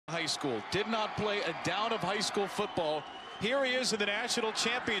High school did not play a down of high school football. Here he is in the national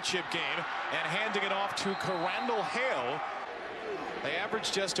championship game and handing it off to Crandall Hale. They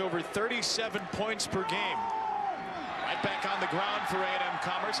averaged just over 37 points per game. Right back on the ground for A&M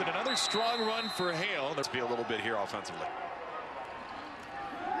Commerce, and another strong run for Hale. Let's be a little bit here offensively.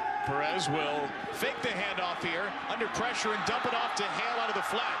 Perez will fake the handoff here under pressure and dump it off to Hale out of the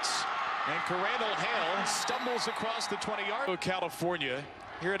flats. And Crandall Hale stumbles across the 20-yard. California.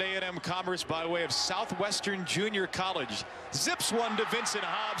 Here at A&M Commerce by way of Southwestern Junior College. Zips one to Vincent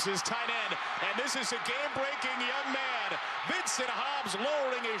Hobbs, his tight end. And this is a game-breaking young man. Vincent Hobbs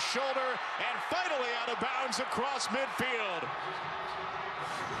lowering his shoulder and finally out of bounds across midfield.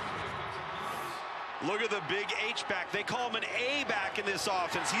 Look at the big H-back. They call him an A-back in this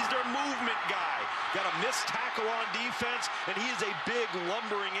offense. He's their movement guy. Got a missed tackle on defense, and he is a big,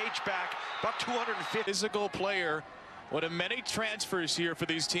 lumbering H-back, about 250. Physical player. One of many transfers here for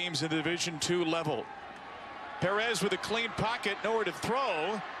these teams in the Division II level. Perez with a clean pocket, nowhere to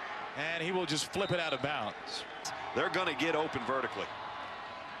throw, and he will just flip it out of bounds. They're going to get open vertically.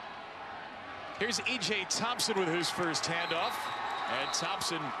 Here's E.J. Thompson with his first handoff, and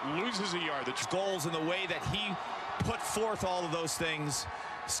Thompson loses a yard. The goals in the way that he put forth all of those things.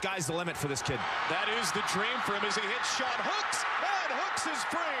 Sky's the limit for this kid. That is the dream for him as he hits Sean Hooks, and Hooks is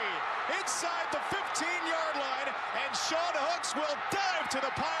free inside the 15-yard line, and Sean Hooks will dive to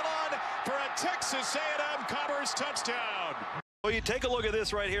the pylon for a Texas A&M Commerce touchdown. Well, you take a look at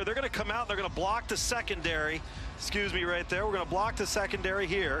this right here. They're going to come out and they're going to block the secondary. Excuse me, right there. We're going to block the secondary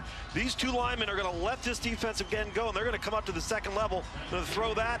here. These two linemen are going to let this defensive end go, and they're going to come up to the second level. They're going to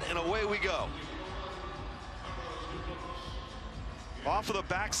throw that, and away we go. Off of the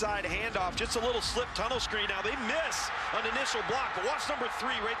backside handoff, just a little slip tunnel screen. Now they miss an initial block, but watch number 3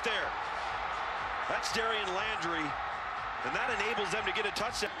 right there. That's Darian Landry, and that enables them to get a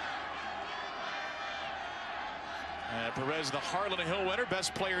touchdown. Perez, the Harlan Hill winner,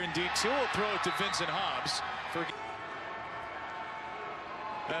 best player in D2, will throw it to Vincent Hobbs.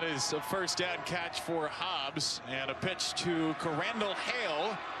 That is a first down catch for Hobbs, and a pitch to Crandall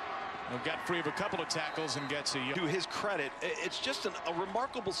Hale. Who got free of a couple of tackles and gets a... To his credit, it's just a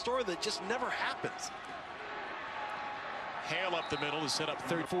remarkable story that just never happens. Hale up the middle to set up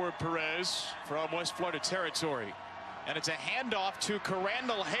third for Perez from West Florida territory. And it's a handoff to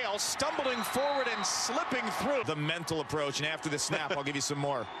Crandall Hale, stumbling forward and slipping through. The mental approach, and after the snap, I'll give you some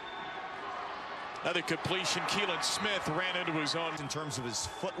more. Another completion. Keelan Smith ran into his own. In terms of his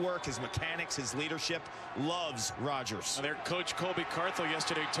footwork, his mechanics, his leadership, loves Rogers. Their coach Colby Carthel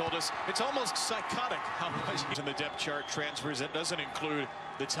yesterday told us it's almost psychotic how much he's in the depth chart transfers. That doesn't include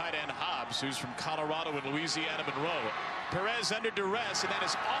the tight end Hobbs, who's from Colorado and Louisiana Monroe. Perez under duress, and that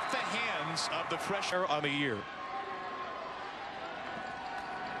is off the hands of the freshman on the year.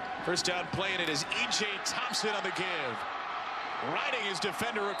 First down play, and it is E.J. Thompson on the give. Riding his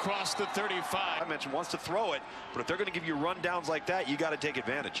defender across the 35. I mentioned wants to throw it, but if they're going to give you rundowns like that, you got to take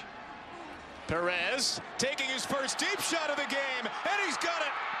advantage. Perez taking his first deep shot of the game, and he's got it.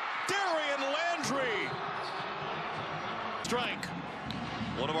 Darian Landry. Strike.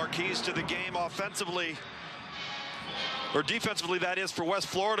 One of our keys to the game offensively, or defensively that is, for West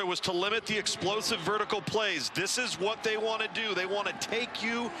Florida, was to limit the explosive vertical plays. This is what they want to do. They want to take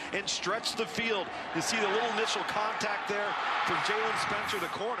you and stretch the field. You see the little initial contact there from Jalen Spencer, the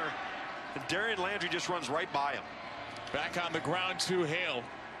corner, and Darian Landry just runs right by him. Back on the ground to Hale.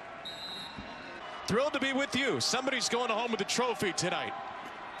 Thrilled to be with you. Somebody's going home with a trophy tonight.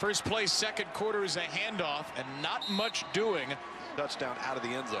 First play, second quarter is a handoff, and not much doing. Touchdown out of the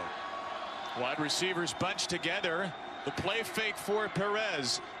end zone. Wide receivers bunched together. The play fake for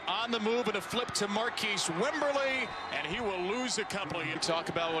Perez. On the move and a flip to Marquise Wimberly, and he will lose a couple. You talk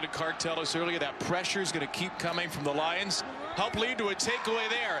about what Clark told us earlier, that pressure is going to keep coming from the Lions. Help lead to a takeaway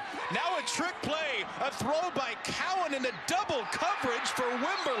there. Now a trick play, a throw by Cowan into double coverage for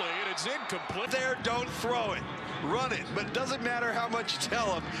Wimberly, and it's incomplete. There, don't throw it. Run it, but it doesn't matter how much you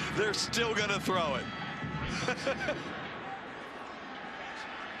tell them, they're still going to throw it.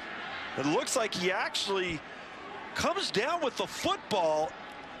 It looks like he actually comes down with the football,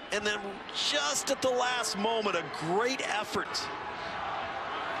 and then just at the last moment, a great effort.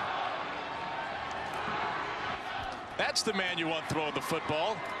 That's the man you want throwing the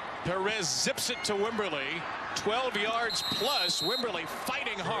football. Perez zips it to Wimberly. 12 yards plus. Wimberly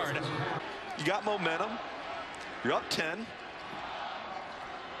fighting hard. You got momentum. You're up 10.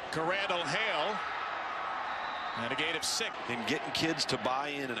 Crandall Hale. And a gain of 6. And getting kids to buy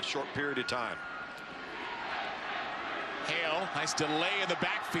in a short period of time. Hale, nice delay in the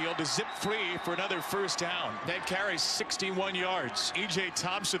backfield to zip free for another first down. That carries 61 yards. E.J.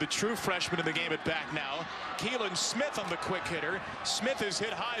 Thompson, the true freshman in the game, at back now. Keelan Smith on the quick hitter. Smith is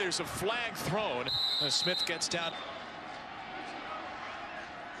hit high. There's a flag thrown. Smith gets down.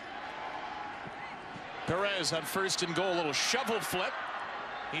 Perez on first and goal. A little shovel flip.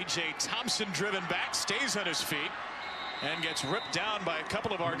 E.J. Thompson driven back, stays on his feet, and gets ripped down by a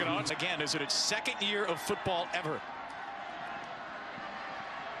couple of Argonauts. Again, is it its second year of football ever?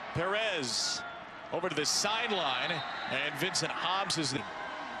 Perez over to the sideline, and Vincent Hobbs is the.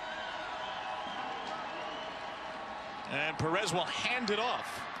 And Perez will hand it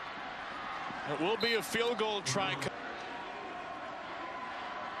off. It will be a field goal try.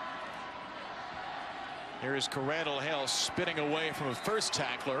 Here is Randall Hale spinning away from a first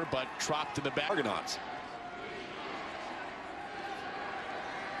tackler, but dropped in the back. Argonauts.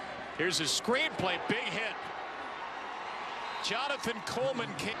 Here's a screenplay, big hit. Jonathan Coleman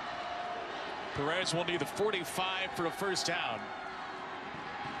came. Perez will need the 45 for a first down.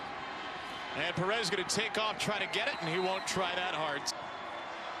 And Perez going to take off, try to get it, and he won't try that hard.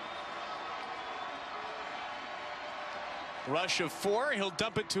 Rush of 4. He'll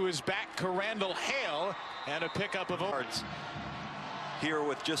dump it to his back, Randall Hale, and a pickup of yards. Here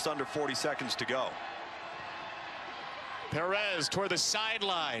with just under 40 seconds to go. Perez toward the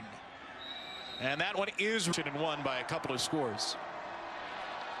sideline. And that one is won by a couple of scores.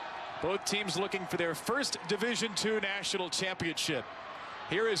 Both teams looking for their first Division II national championship.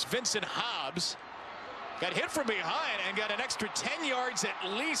 Here is Vincent Hobbs. Got hit from behind and got an extra 10 yards,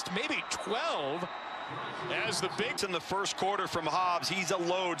 at least, maybe 12. As the big in the first quarter from Hobbs. He's a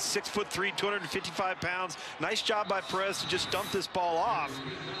load, 6'3", 255 pounds. Nice job by Perez to just dump this ball off.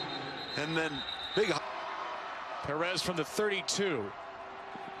 And then big Perez from the 32.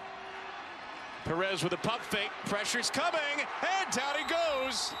 Perez with a pump fake. Pressure's coming, and down he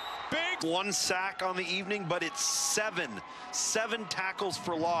goes. Big. One sack on the evening, but it's seven tackles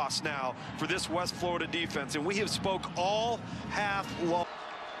for loss now for this West Florida defense. And we have spoke all half long.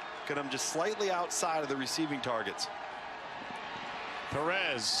 Look at him just slightly outside of the receiving targets.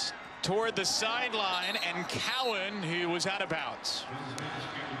 Perez toward the sideline, and Cowan, he was out of bounds.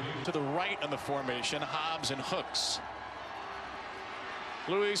 To the right on the formation, Hobbs and Hooks.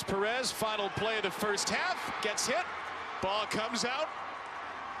 Luis Perez, final play of the first half, gets hit. Ball comes out.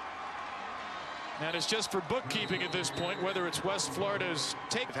 And it's just for bookkeeping at this point, whether it's West Florida's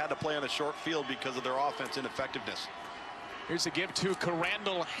take. They've had to play on a short field because of their offense ineffectiveness. Here's a give to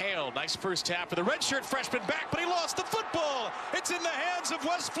Randall Hale. Nice first half for the redshirt freshman back, but he lost the football. It's in the hands of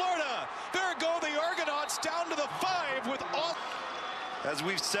West Florida. There go the Argonauts down to the 5 with all. As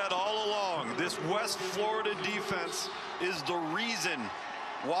we've said all along, this West Florida defense is the reason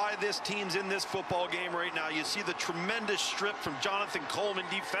why this team's in this football game right now. You see the tremendous strip from Jonathan Coleman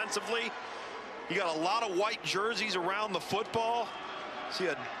defensively. You got a lot of white jerseys around the football. See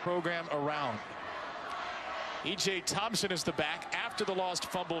a program around. E.J. Thompson is the back after the lost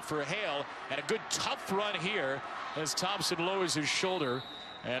fumble for Hale, and a good tough run here as Thompson lowers his shoulder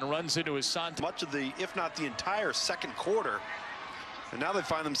and runs into his son. Much of the, if not the entire second quarter, and now they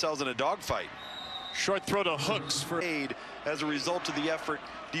find themselves in a dogfight. Short throw to Hooks for aid as a result of the effort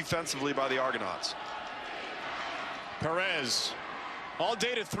defensively by the Argonauts. Perez all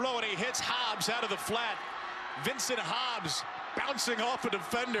day to throw, and he hits Hobbs out of the flat. Vincent Hobbs bouncing off a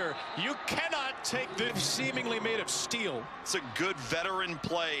defender. You cannot take this, seemingly made of steel. It's a good veteran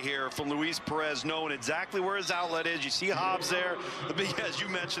play here from Luis Perez, knowing exactly where his outlet is. You see Hobbs there, the big, as you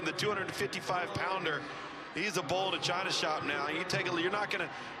mentioned, the 255-pounder. He's a bull in a china shop now. You take a, you're not gonna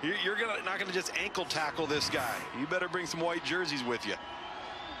just ankle tackle this guy. You better bring some white jerseys with you.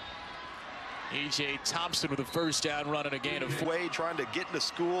 E.J. Thompson with a first down run and a gain of 4. Way trying to get into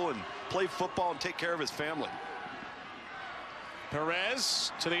school and play football and take care of his family.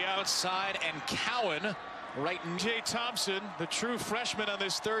 Perez to the outside, and Cowan right. E.J. Thompson, the true freshman on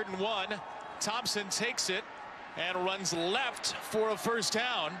this 3rd and 1. Thompson takes it and runs left for a first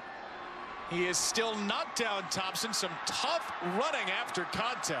down. He is still knocked down. Thompson, some tough running after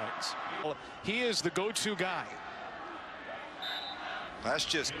contact. He is the go-to guy. That's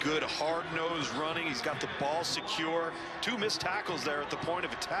just good hard-nosed running. He's got the ball secure. 2 missed tackles there at the point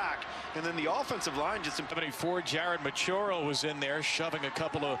of attack. And then the offensive line just... 74, Jared Machoro was in there, shoving a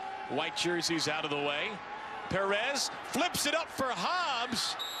couple of white jerseys out of the way. Perez flips it up for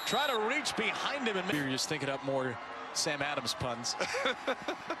Hobbs. Try to reach behind him. And you're just thinking up more Sam Adams puns.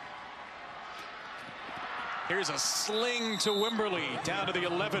 Here's a sling to Wimberly, down to the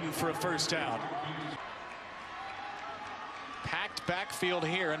 11 for a first down. Packed backfield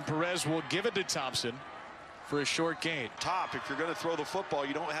here, and Perez will give it to Thompson. for a short gain. Top, if you're going to throw the football,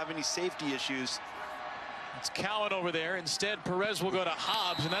 you don't have any safety issues. It's Cowan over there. Instead, Perez will go to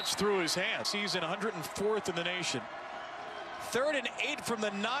Hobbs, and that's through his hands. Season 104th in the nation. 3rd and 8 from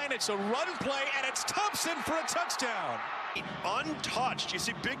the 9. It's a run play, and it's Thompson for a touchdown. Untouched. You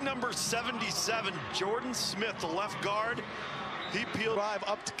see big number 77, Jordan Smith, the left guard. He peeled. Drive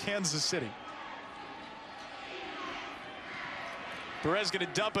up to Kansas City. Perez going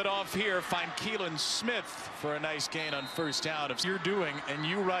to dump it off here, find Keelan Smith for a nice gain on first down. If you're doing and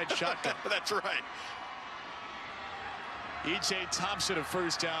you ride shotgun. That's right. E.J. Thompson, a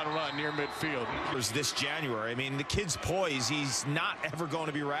first down run near midfield. This January, I mean, the kid's poised. He's not ever going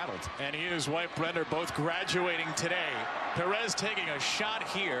to be rattled. And he and his wife Brenda are both graduating today. Perez taking a shot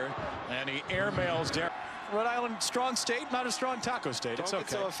here, and he airmails down. Rhode Island, strong state, not a strong taco state. It's okay.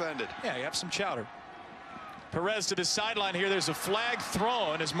 Don't get so offended. Yeah, you have some chowder. Perez to the sideline here. There's a flag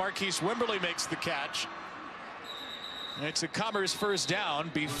thrown as Marquise Wimberly makes the catch. And it's a Commerce first down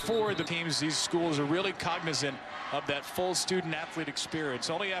before the teams. These schools are really cognizant of that full student athlete experience.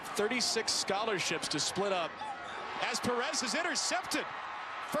 Only have 36 scholarships to split up as Perez is intercepted.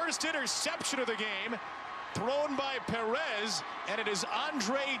 First interception of the game thrown by Perez, and it is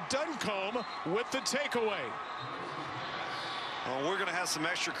Andre Duncombe with the takeaway. Well, we're going to have some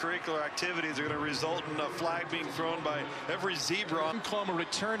extracurricular activities that are going to result in a flag being thrown by every zebra. Duncombe, a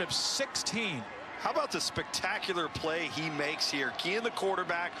return of 16. How about the spectacular play he makes here? Keying the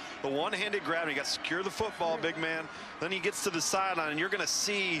quarterback, the one-handed grab. He got to secure the football, big man. Then he gets to the sideline, and you're going to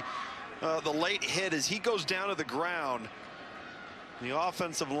see the late hit as he goes down to the ground. The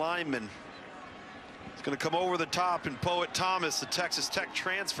offensive lineman is going to come over the top, and Poet Thomas, the Texas Tech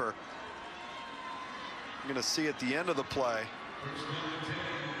transfer. You're going to see at the end of the play.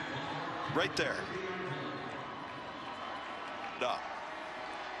 Right there.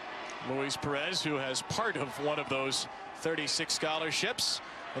 Luis Perez, who has part of one of those 36 scholarships,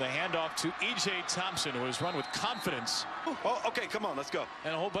 with a handoff to E.J. Thompson, who has run with confidence. Oh, okay, come on, let's go.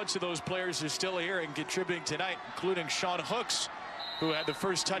 And a whole bunch of those players are still here and contributing tonight, including Sean Hooks, who had the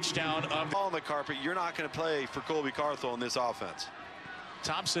first touchdown of on the carpet. You're not going to play for Colby Carthel in this offense.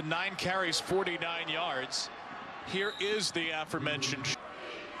 Thompson, 9 carries, 49 yards. Here is the aforementioned.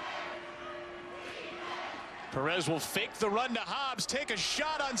 Perez will fake the run to Hobbs, take a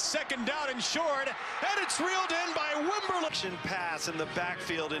shot on second down and short, and it's reeled in by Wimberly. Pass in the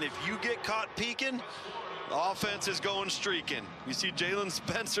backfield, and if you get caught peeking, the offense is going streaking. You see Jalen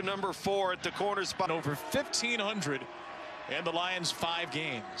Spencer, number 4, at the corner spot. Over 1,500 in the Lions' 5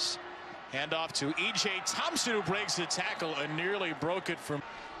 games. Handoff to E.J. Thompson, who breaks the tackle and nearly broke it from.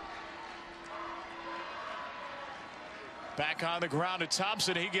 Back on the ground to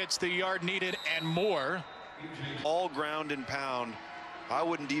Thompson. He gets the yard needed and more. All ground and pound. I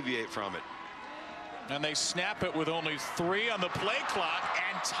wouldn't deviate from it. And they snap it with only 3 on the play clock,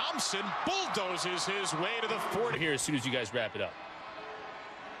 and Thompson bulldozes his way to the 40. Here as soon as you guys wrap it up.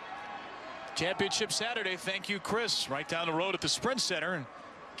 Championship Saturday. Thank you, Chris. Right down the road at the Sprint Center in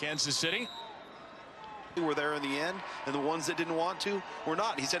Kansas City. Were there in the end, and the ones that didn't want to were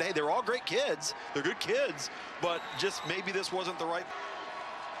not. He said, hey, they're all great kids. They're good kids, but just maybe this wasn't the right.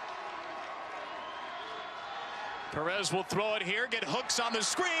 Perez will throw it here, get Hooks on the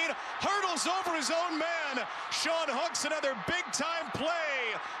screen, hurdles over his own man. Sean Hooks, another big-time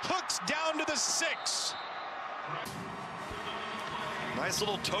play. Hooks down to the 6. Nice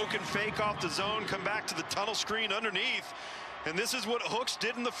little token fake off the zone, come back to the tunnel screen underneath. And this is what Hooks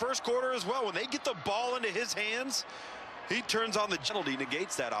did in the first quarter as well. When they get the ball into his hands, he turns on the penalty,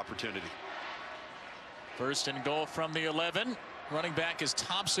 negates that opportunity. First and goal from the 11. Running back is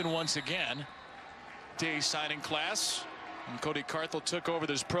Thompson once again. Day signing class, and Cody Carthel took over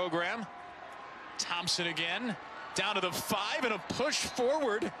this program. Thompson again down to the 5 and a push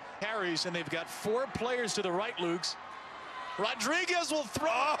forward. Carries, and they've got 4 players to the right. Lukes Rodriguez will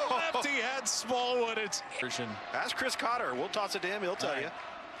throw left. He had Smallwood. It's ask Chris Cotter. We'll toss it to him. He'll tell you.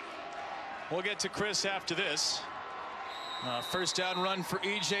 We'll get to Chris after this. First down run for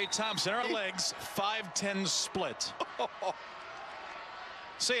E.J. Thompson. Our legs 5-10 split.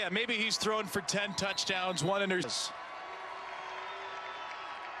 So yeah, maybe he's thrown for 10 touchdowns, 1 interception.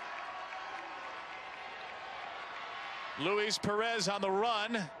 Luis Perez on the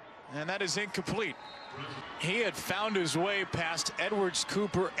run, and that is incomplete. He had found his way past Edwards,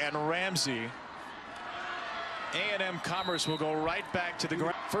 Cooper, and Ramsey. A&M Commerce will go right back to the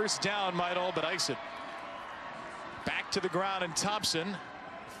ground. First down might all but ice it. Back to the ground, and Thompson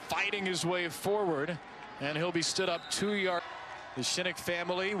fighting his way forward, and he'll be stood up 2 yards. The Shinnick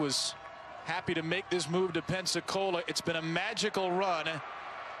family was happy to make this move to Pensacola. It's been a magical run,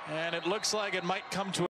 and it looks like it might come to